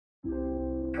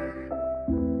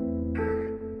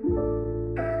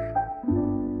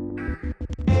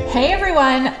Hey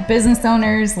everyone, business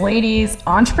owners, ladies,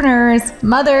 entrepreneurs,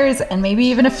 mothers, and maybe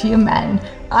even a few men.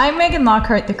 I'm Megan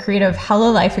Lockhart, the creator of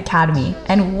Hello Life Academy,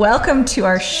 and welcome to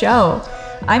our show.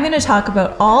 I'm going to talk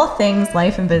about all things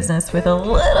life and business with a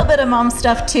little bit of mom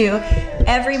stuff too,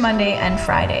 every Monday and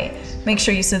Friday. Make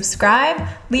sure you subscribe,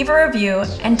 leave a review,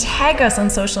 and tag us on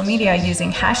social media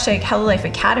using hashtag Hello Life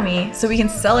Academy so we can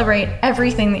celebrate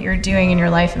everything that you're doing in your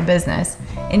life and business.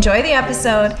 Enjoy the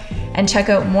episode and check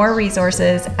out more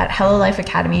resources at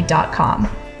hellolifeacademy.com.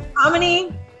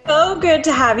 Harmony, so good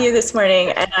to have you this morning,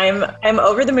 and I'm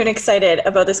over the moon excited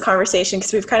about this conversation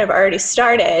because we've kind of already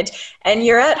started, and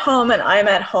you're at home and I'm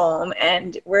at home,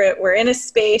 and we're in a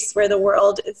space where the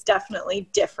world is definitely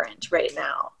different right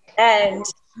now. And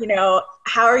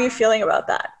how are you feeling about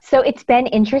that? So it's been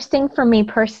interesting for me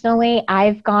personally.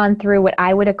 I've gone through what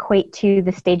I would equate to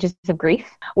the stages of grief,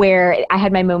 where I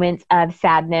had my moments of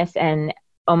sadness and,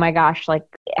 oh my gosh, like,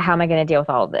 how am I going to deal with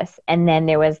all of this? And then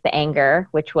there was the anger,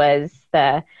 which was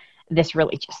this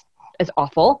really just is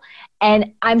awful.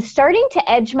 And I'm starting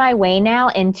to edge my way now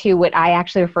into what I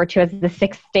actually refer to as the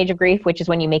sixth stage of grief, which is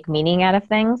when you make meaning out of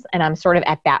things. And I'm sort of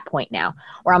at that point now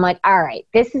where I'm like, all right,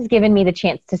 this has given me the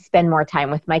chance to spend more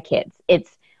time with my kids.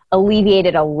 It's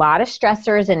alleviated a lot of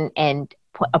stressors and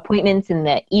appointments in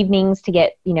the evenings to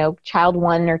get, child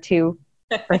 1 or 2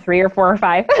 or 3 or 4 or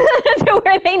 5 to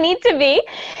where they need to be.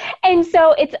 And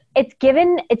so it's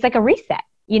like a reset,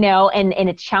 and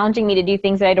it's challenging me to do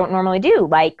things that I don't normally do.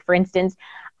 Like, for instance,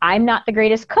 I'm not the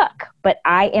greatest cook, but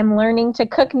I am learning to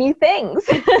cook new things.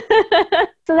 So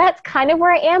that's kind of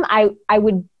where I am. I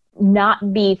would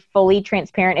not be fully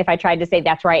transparent if I tried to say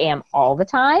that's where I am all the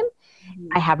time. Mm-hmm.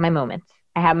 I have my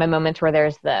moments where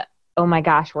there's oh my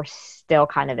gosh, we're still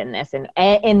kind of in this, and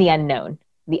the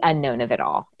unknown of it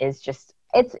all is just,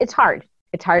 it's hard.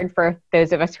 It's hard for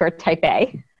those of us who are type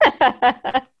A.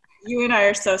 You and I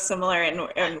are so similar,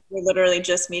 and we're literally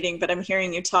just meeting, but I'm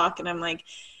hearing you talk and I'm like,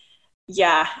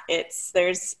 yeah,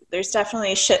 there's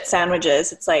definitely shit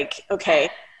sandwiches. It's like, okay,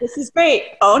 this is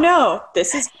great. Oh no,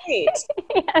 this is great.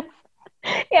 Yes.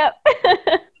 Yep.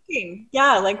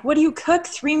 Yeah, like, what do you cook?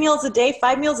 3 meals a day,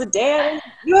 5 meals a day?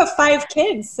 You have 5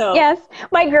 kids, so. Yes,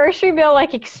 my grocery bill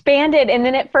expanded, and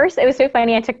then at first it was so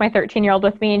funny. I took my 13-year-old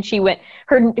with me, and she went,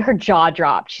 her jaw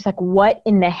dropped. She's like, "What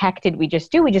in the heck did we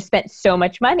just do? We just spent so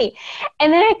much money."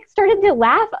 And then I started to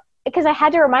laugh because I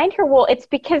had to remind her, well, it's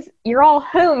because you're all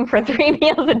home for 3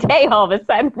 meals a day all of a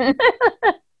sudden.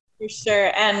 For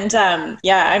sure. And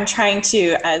I'm trying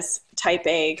to, as type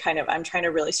A, I'm trying to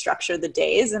really structure the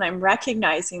days, and I'm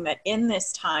recognizing that in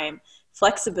this time,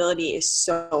 flexibility is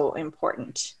so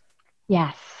important.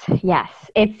 Yes.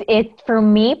 It's for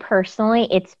me personally,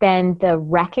 it's been the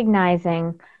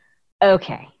recognizing,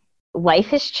 okay, life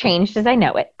has changed as I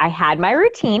know it. I had my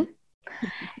routine.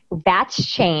 That's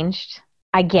changed.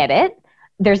 I get it.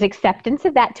 There's acceptance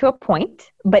of that to a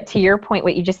point, but to your point,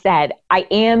 what you just said, I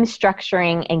am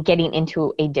structuring and getting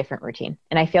into a different routine.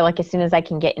 And I feel like as soon as I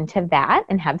can get into that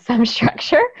and have some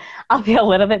structure, I'll feel a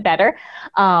little bit better.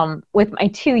 With my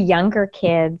 2 younger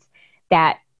kids,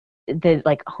 that the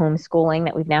homeschooling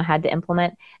that we've now had to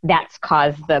implement, that's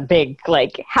caused the big,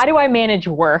 how do I manage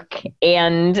work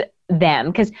and them?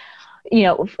 Because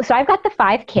so I've got the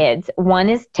 5 kids. 1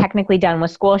 is technically done with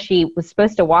school. She was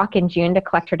supposed to walk in June to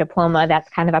collect her diploma. That's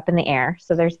kind of up in the air.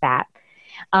 So there's that.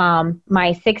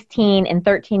 My 16 and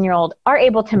 13-year-old are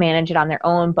able to manage it on their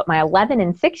own, but my 11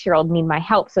 and 6-year-old need my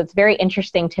help. So it's very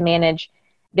interesting to manage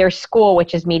their school,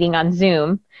 which is meeting on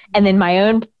Zoom, and then my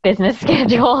own business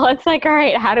schedule. It's like, all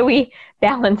right, how do we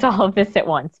balance all of this at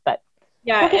once? But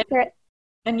yeah.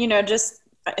 And just,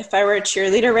 if I were a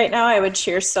cheerleader right now, I would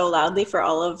cheer so loudly for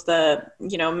all of the,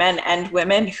 men and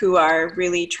women who are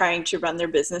really trying to run their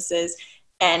businesses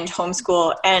and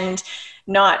homeschool and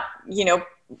not,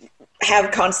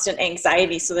 have constant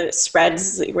anxiety so that it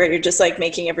spreads where you're just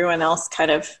making everyone else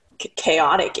kind of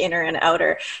chaotic, inner and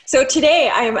outer. So today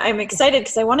I'm excited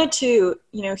because I wanted to,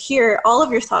 hear all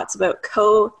of your thoughts about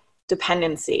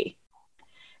codependency.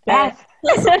 Yes.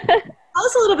 Tell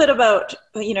us a little bit about,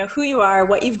 who you are,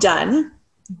 what you've done.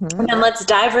 Mm-hmm. And then let's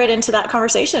dive right into that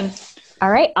conversation.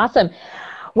 All right. Awesome.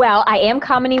 Well, I am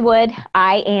Kamini Wood.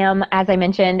 I am, as I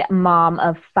mentioned, mom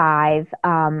of 5.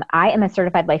 I am a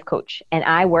certified life coach, and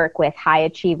I work with high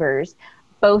achievers,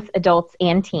 both adults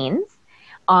and teens,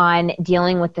 on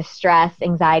dealing with the stress,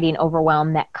 anxiety, and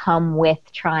overwhelm that come with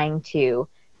trying to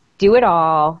do it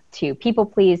all, to people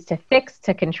please, to fix,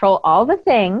 to control all the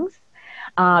things,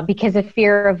 because of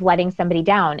fear of letting somebody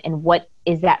down. And what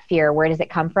is that fear? Where does it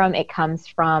come from? It comes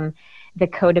from the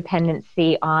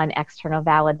codependency on external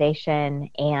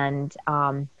validation and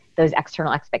those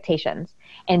external expectations.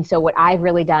 And so what I've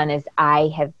really done is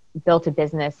I have built a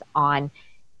business on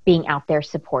being out there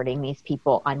supporting these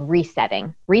people on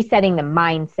resetting the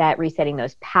mindset, resetting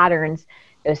those patterns,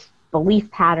 those belief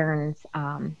patterns,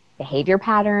 behavior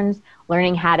patterns,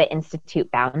 learning how to institute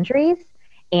boundaries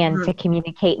and to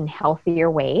communicate in healthier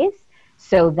ways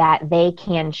so that they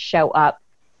can show up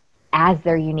as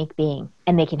their unique being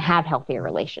and they can have healthier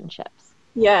relationships.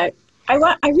 Yeah. I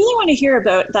really want to hear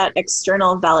about that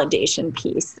external validation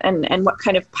piece and what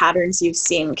kind of patterns you've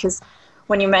seen. Because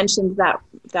when you mentioned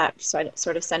that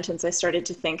sort of sentence, I started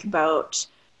to think about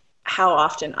how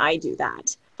often I do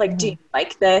that. Like, do you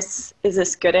like this? Is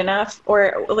this good enough?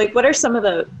 Or like, what are some of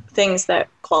the things that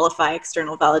qualify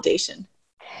external validation?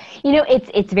 You know,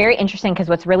 it's very interesting because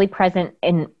what's really present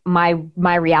in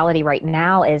my reality right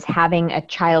now is having a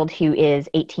child who is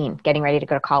 18, getting ready to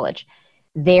go to college.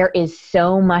 There is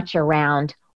so much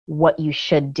around what you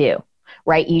should do,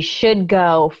 right? You should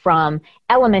go from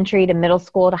elementary to middle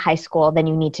school to high school. Then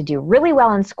you need to do really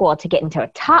well in school to get into a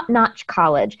top-notch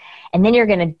college. And then you're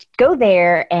going to go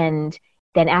there. And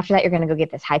then after that, you're going to go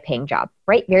get this high-paying job,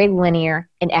 right? Very linear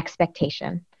in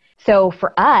expectation. So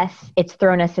for us, it's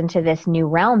thrown us into this new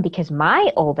realm because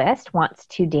my oldest wants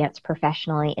to dance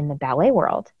professionally in the ballet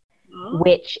world,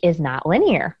 which is not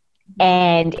linear.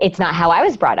 And it's not how I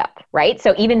was brought up, right?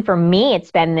 So even for me, it's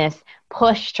been this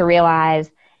push to realize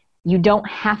you don't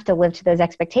have to live to those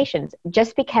expectations.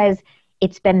 Just because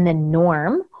it's been the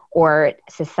norm or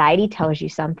society tells you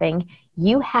something,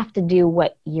 you have to do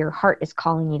what your heart is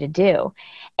calling you to do.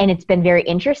 And it's been very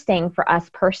interesting for us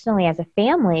personally as a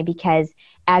family because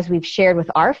as we've shared with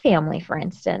our family, for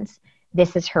instance,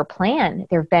 this is her plan.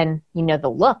 There have been, the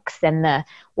looks and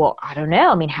well, I don't know.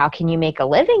 I mean, how can you make a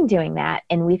living doing that?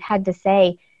 And we've had to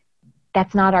say,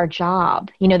 that's not our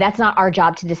job. That's not our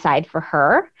job to decide for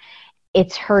her.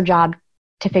 It's her job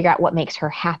to figure out what makes her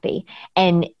happy.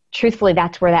 And truthfully,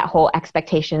 that's where that whole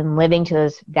expectation, living to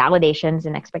those validations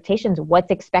and expectations, what's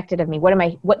expected of me?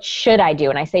 What should I do?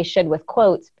 And I say should with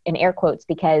quotes and air quotes,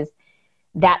 because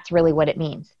that's really what it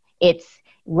means. It's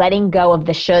letting go of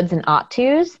the shoulds and ought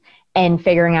tos and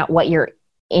figuring out what your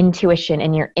intuition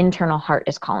and your internal heart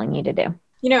is calling you to do.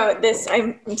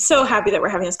 I'm so happy that we're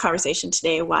having this conversation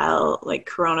today while like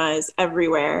Corona is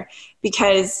everywhere,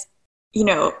 because,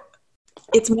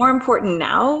 it's more important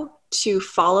now to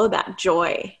follow that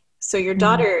joy. So your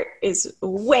daughter is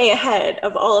way ahead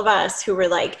of all of us who were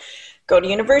like, go to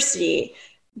university,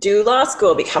 do law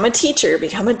school, become a teacher,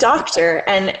 become a doctor.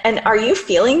 And are you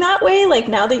feeling that way? Like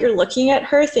now that you're looking at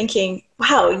her thinking,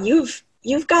 wow,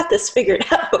 you've got this figured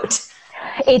out.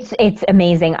 It's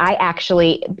amazing.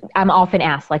 I'm often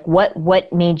asked, like,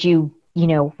 what made you,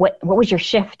 what was your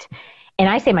shift? And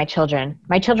I say my children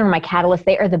are my catalyst.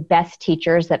 They are the best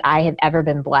teachers that I have ever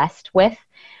been blessed with.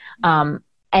 And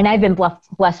I've been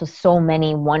blessed with so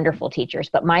many wonderful teachers,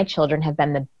 but my children have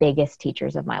been the biggest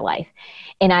teachers of my life.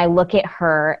 And I look at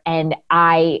her and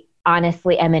I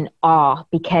honestly am in awe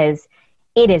because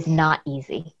it is not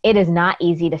easy. It is not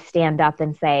easy to stand up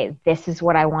and say, this is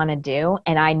what I want to do.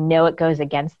 And I know it goes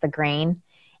against the grain,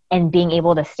 and being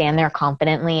able to stand there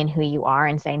confidently in who you are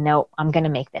and say, no, I'm going to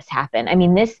make this happen. I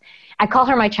mean, I call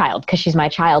her my child because she's my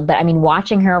child, but I mean,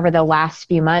 watching her over the last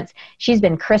few months, she's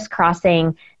been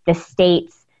crisscrossing the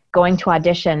states, going to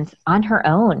auditions on her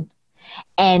own.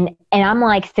 And I'm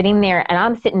like sitting there and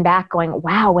I'm sitting back going,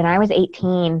 wow, when I was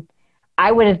 18,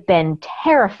 I would have been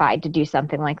terrified to do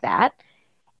something like that.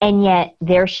 And yet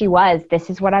there she was, this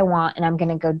is what I want and I'm going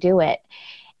to go do it.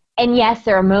 And yes,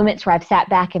 there are moments where I've sat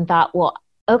back and thought, well,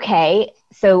 okay,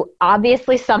 so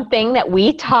obviously something that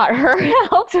we taught her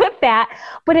helps with that,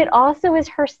 but it also is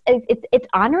it's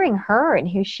honoring her and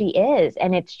who she is.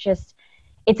 And it's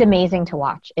amazing to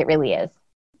watch. It really is.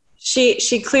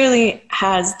 She clearly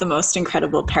has the most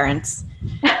incredible parents.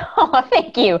 Oh,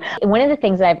 thank you. One of the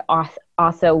things that I've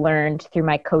also learned through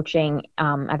my coaching,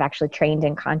 I've actually trained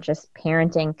in conscious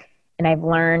parenting, and I've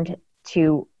learned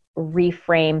to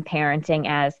reframe parenting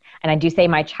as, and I do say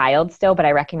my child still, but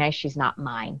I recognize she's not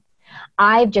mine.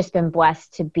 I've just been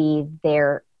blessed to be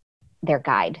their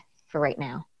guide for right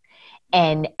now.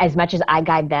 And as much as I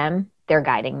guide them, they're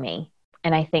guiding me.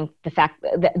 And I think the fact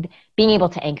that being able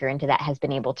to anchor into that has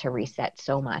been able to reset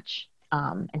so much,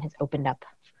 and has opened up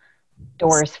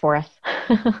doors for us.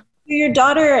 Your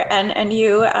daughter and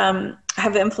you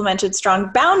have implemented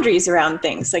strong boundaries around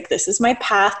things like, this is my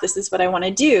path, this is what I want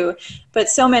to do. But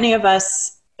so many of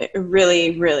us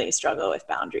really, really struggle with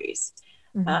boundaries.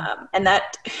 Mm-hmm. And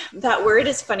that word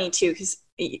is funny too, because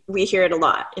we hear it a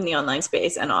lot in the online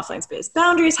space and offline space.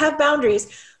 Boundaries, have boundaries.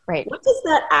 Right. What does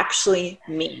that actually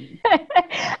mean?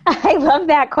 I love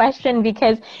that question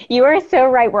because you are so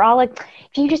right. We're all like,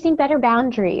 do you just need better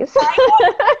boundaries?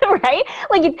 Right?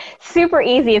 Like it's super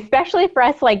easy, especially for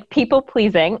us like people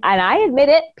pleasing. And I admit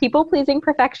it, people pleasing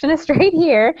perfectionist right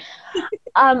here.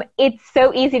 It's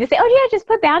so easy to say, oh yeah, just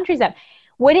put boundaries up.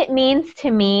 What it means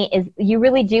to me is you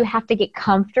really do have to get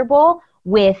comfortable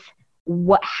with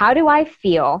how do I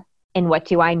feel and what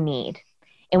do I need?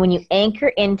 And when you anchor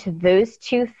into those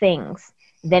two things,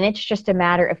 then it's just a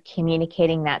matter of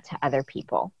communicating that to other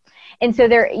people. And so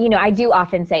there, I do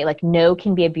often say like, no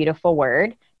can be a beautiful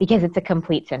word because it's a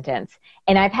complete sentence.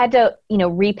 And I've had to,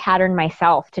 repattern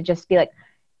myself to just be like,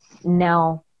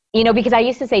 no, because I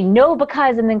used to say no,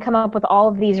 because, and then come up with all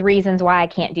of these reasons why I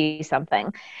can't do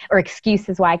something or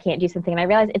excuses why I can't do something. And I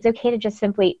realized it's okay to just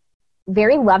simply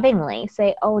very lovingly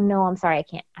say, oh no, I'm sorry. I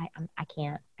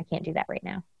can't do that right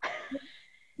now.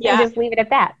 Yeah. And just leave it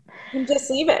at that. And just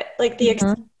leave it. Like the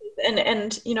excuses.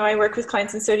 And I work with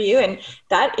clients and so do you. And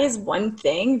that is one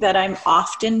thing that I'm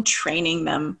often training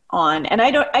them on. And I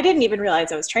didn't even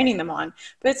realize I was training them on,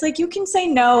 but it's like, you can say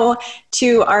no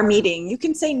to our meeting. You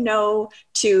can say no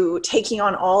to taking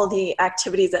on all the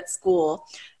activities at school.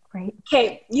 Right.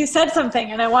 Okay. You said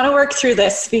something and I want to work through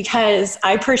this because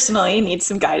I personally need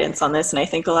some guidance on this. And I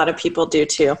think a lot of people do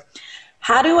too.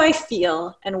 How do I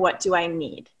feel and what do I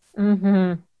need?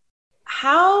 Mm-hmm.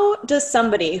 How does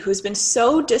somebody who's been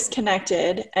so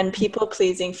disconnected and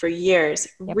people-pleasing for years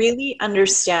really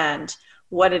understand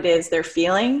what it is they're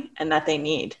feeling and that they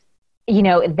need?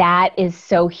 That is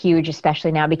so huge,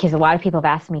 especially now, because a lot of people have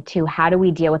asked me too, how do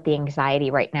we deal with the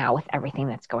anxiety right now with everything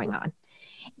that's going on?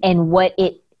 And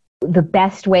the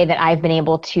best way that I've been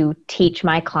able to teach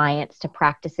my clients to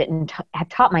practice it and have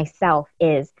taught myself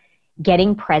is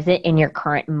getting present in your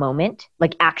current moment,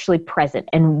 like actually present.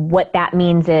 And what that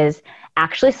means is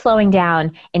actually slowing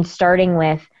down and starting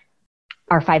with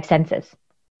our five senses.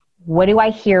 What do I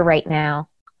hear right now?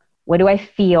 What do I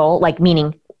feel? Like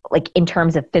meaning like in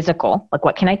terms of physical, like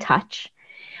what can I touch?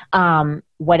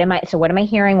 What am I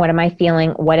hearing? What am I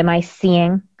feeling? What am I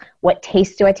seeing? What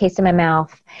taste do I taste in my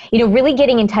mouth? Really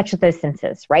getting in touch with those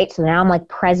senses, right? So now I'm like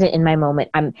present in my moment.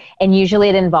 And usually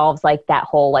it involves like that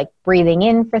whole like breathing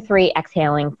in for 3,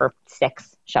 exhaling for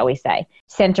 6, shall we say,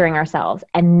 centering ourselves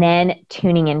and then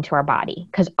tuning into our body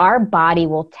because our body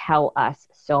will tell us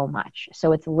so much.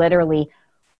 So it's literally,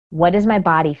 what is my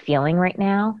body feeling right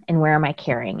now and where am I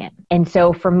carrying it? And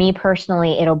so for me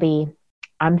personally, it'll be,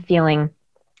 I'm feeling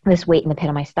this weight in the pit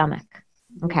of my stomach.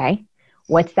 Okay.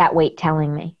 What's that weight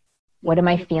telling me? What am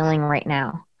I feeling right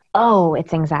now? Oh,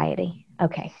 it's anxiety.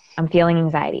 Okay. I'm feeling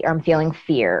anxiety or I'm feeling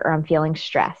fear or I'm feeling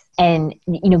stress. And,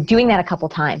 doing that a couple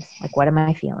times, like, what am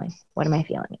I feeling? What am I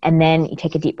feeling? And then you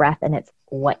take a deep breath and it's,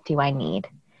 what do I need?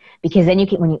 Because then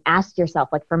when you ask yourself,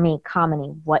 like for me,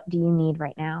 Kamini, what do you need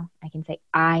right now? I can say,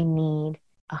 I need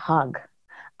a hug.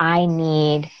 I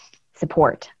need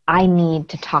support. I need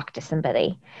to talk to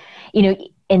somebody.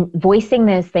 And voicing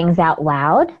those things out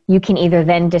loud, you can either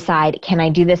then decide, can I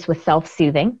do this with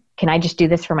self-soothing? Can I just do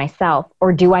this for myself?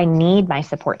 Or do I need my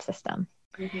support system?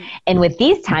 Mm-hmm. And with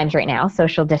these times right now,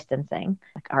 social distancing,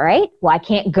 like, all right, well, I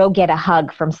can't go get a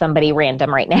hug from somebody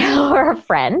random right now or a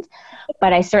friend,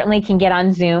 but I certainly can get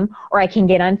on Zoom or I can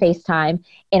get on FaceTime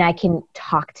and I can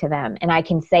talk to them and I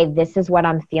can say, this is what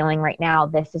I'm feeling right now.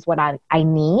 This is what I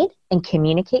need and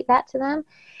communicate that to them.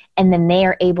 And then they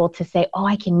are able to say, oh,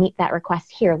 I can meet that request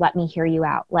here. Let me hear you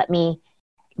out. Let me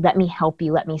help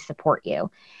you. Let me support you.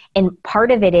 And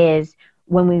part of it is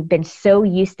when we've been so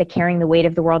used to carrying the weight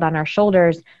of the world on our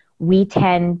shoulders, we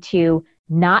tend to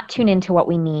not tune into what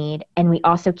we need. And we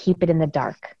also keep it in the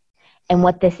dark. And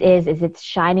what this is it's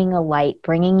shining a light,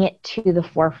 bringing it to the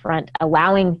forefront,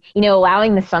 allowing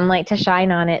the sunlight to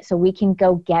shine on it so we can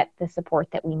go get the support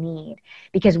that we need.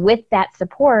 Because with that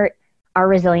support, our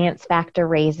resilience factor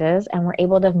raises and we're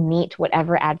able to meet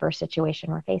whatever adverse situation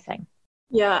we're facing.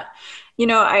 Yeah.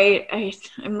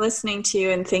 I'm listening to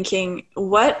you and thinking,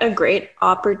 what a great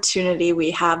opportunity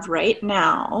we have right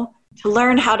now to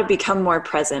learn how to become more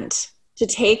present, to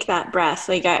take that breath.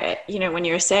 Like, when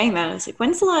you were saying that, I was like,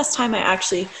 when's the last time I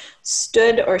actually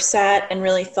stood or sat and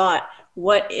really thought,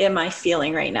 what am I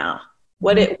feeling right now?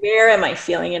 Where am I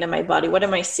feeling it in my body? What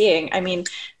am I seeing? I mean,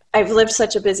 I've lived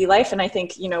such a busy life. And I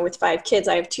think, with 5 kids,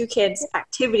 I have 2 kids,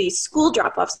 activities, school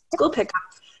drop-offs, school pickup.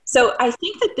 So I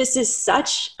think that this is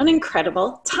such an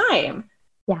incredible time.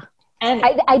 Yeah. And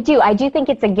I do think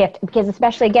it's a gift because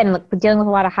especially again, dealing with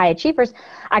a lot of high achievers,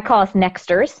 I call us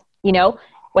nexters,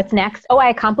 what's next? Oh, I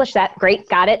accomplished that. Great.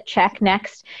 Got it. Check.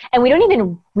 Next. And we don't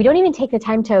even take the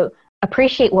time to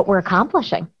appreciate what we're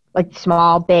accomplishing. like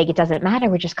small, big, it doesn't matter.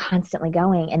 We're just constantly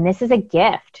going. And this is a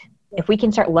gift. If we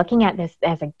can start looking at this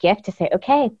as a gift to say,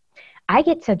 okay, I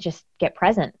get to just get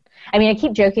present. I mean, I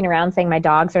keep joking around saying my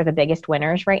dogs are the biggest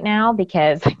winners right now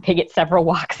because they get several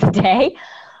walks a day,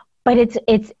 but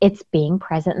it's being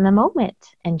present in the moment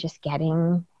and just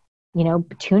getting,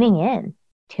 tuning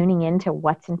in to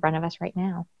what's in front of us right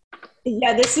now.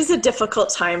 Yeah, this is a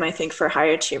difficult time, I think, for high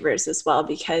achievers as well,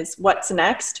 because what's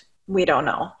next, we don't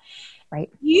know. Right.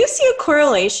 Do you see a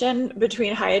correlation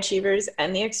between high achievers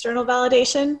and the external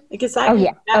validation? Because that.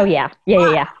 Oh yeah.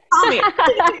 Tell me.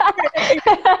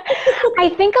 I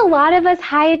think a lot of us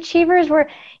high achievers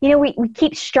we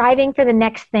keep striving for the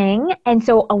next thing. And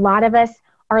so a lot of us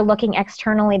are looking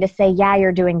externally to say, yeah,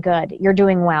 you're doing good. You're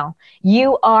doing well.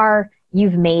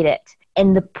 You've made it.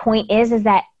 And the point is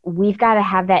that we've got to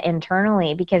have that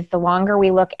internally, because the longer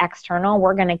we look external,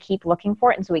 we're going to keep looking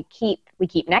for it. And so we keep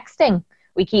nexting.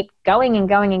 We keep going and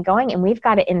going and going, and we've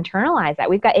got to internalize that.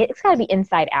 It's got to be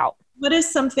inside out. What is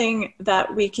something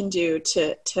that we can do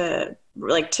to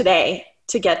like today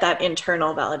to get that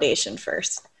internal validation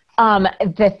first?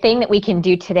 The thing that we can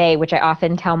do today, which I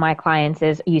often tell my clients,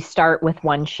 is you start with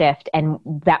one shift, and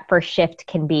that first shift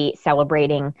can be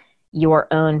celebrating your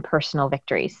own personal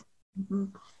victories.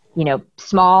 Mm-hmm.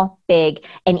 Small, big,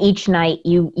 and each night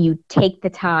you take the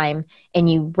time and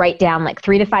you write down like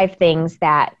 3 to 5 things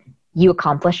that you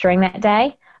accomplished during that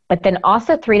day, but then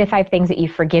also 3 to 5 things that you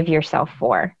forgive yourself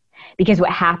for. Because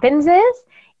what happens is,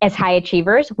 as high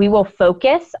achievers, we will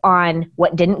focus on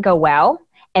what didn't go well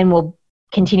and we'll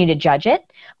continue to judge it.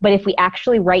 But if we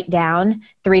actually write down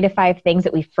 3 to 5 things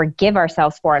that we forgive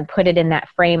ourselves for and put it in that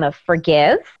frame of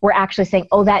forgive, we're actually saying,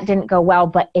 oh, that didn't go well,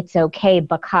 but it's okay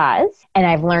because, and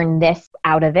I've learned this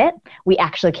out of it, we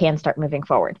actually can start moving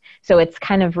forward. So it's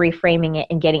kind of reframing it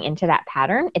and getting into that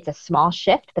pattern. It's a small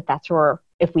shift, but that's where,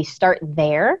 if we start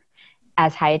there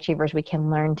as high achievers, we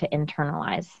can learn to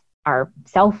internalize our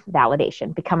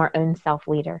self-validation, become our own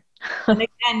self-leader. And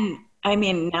again, I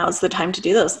mean, now's the time to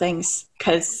do those things,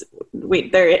 because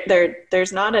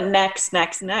there's not a next.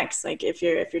 Like if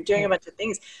you're doing a bunch of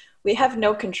things, we have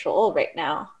no control right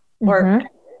now.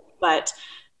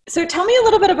 So tell me a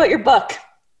little bit about your book.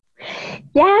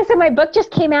 Yeah, so my book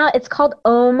just came out. It's called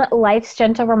Om, Life's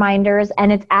Gentle Reminders,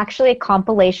 and it's actually a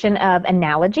compilation of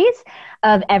analogies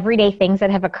of everyday things that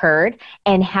have occurred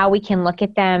and how we can look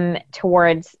at them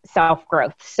towards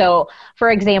self-growth. So,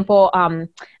 for example,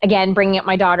 again, bringing up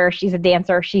my daughter, she's a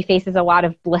dancer. She faces a lot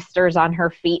of blisters on her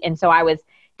feet, and so I was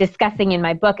discussing in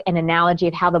my book an analogy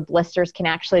of how the blisters can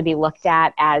actually be looked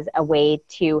at as a way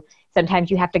to, sometimes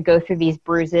you have to go through these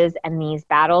bruises and these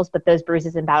battles, but those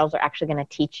bruises and battles are actually going to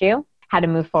teach you how to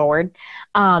move forward.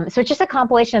 So it's just a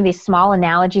compilation of these small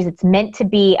analogies. It's meant to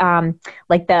be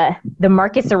like the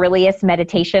Marcus Aurelius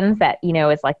meditations that,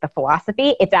 is like the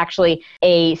philosophy. It's actually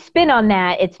a spin on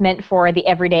that. It's meant for the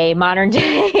everyday modern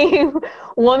day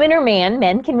woman or man.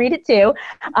 Men can read it too.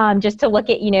 Just to look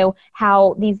at,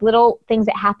 how these little things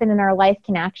that happen in our life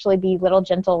can actually be little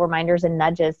gentle reminders and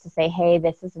nudges to say, hey,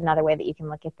 this is another way that you can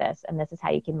look at this, and this is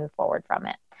how you can move forward from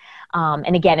it.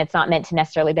 And again, it's not meant to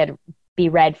necessarily be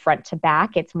read front to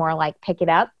back. It's more like pick it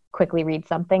up, quickly read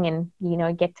something, and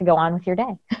get to go on with your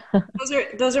day.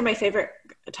 Those are my favorite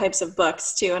types of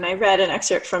books too. And I read an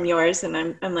excerpt from yours, and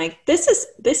I'm like, this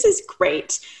is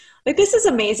great. Like, this is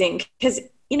amazing, because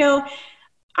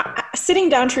sitting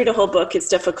down to read a whole book is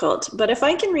difficult. But if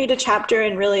I can read a chapter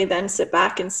and really then sit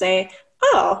back and say,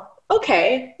 oh,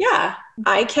 okay, yeah,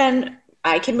 I can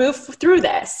move through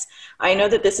this. I know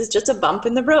that this is just a bump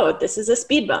in the road. This is a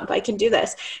speed bump. I can do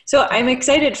this. So I'm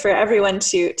excited for everyone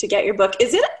to get your book.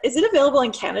 Is it available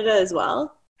in Canada as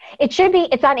well? It should be.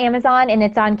 It's on Amazon, and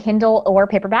it's on Kindle or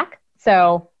paperback.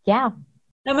 So yeah.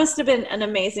 That must have been an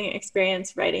amazing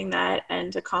experience writing that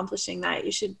and accomplishing that.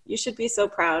 You should be so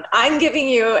proud. I'm giving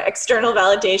you external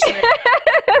validation.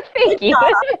 Thank you.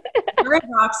 You're a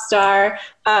rock star.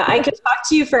 I could talk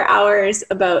to you for hours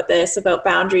about this, about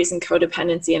boundaries and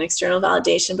codependency and external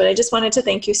validation, but I just wanted to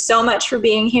thank you so much for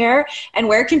being here. And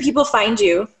where can people find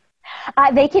you?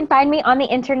 They can find me on the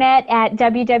internet at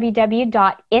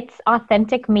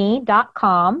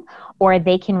www.itsauthenticme.com, or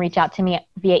they can reach out to me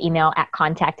via email at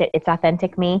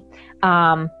contact@itsauthenticme.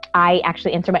 I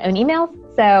actually answer my own emails,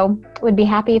 so would be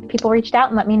happy if people reached out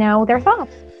and let me know their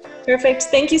thoughts. Perfect.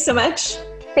 Thank you so much.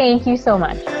 Thank you so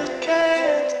much.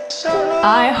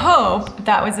 I hope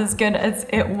that was as good as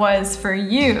it was for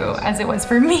you as it was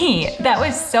for me. That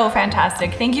was so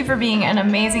fantastic. Thank you for being an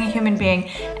amazing human being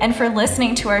and for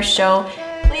listening to our show.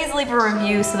 Please please leave a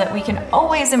review so that we can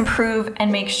always improve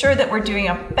and make sure that we're doing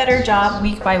a better job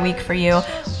week by week for you.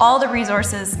 All the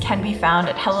resources can be found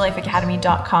at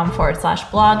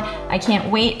hellolifeacademy.com/blog. I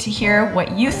can't wait to hear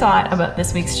what you thought about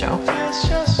this week's show.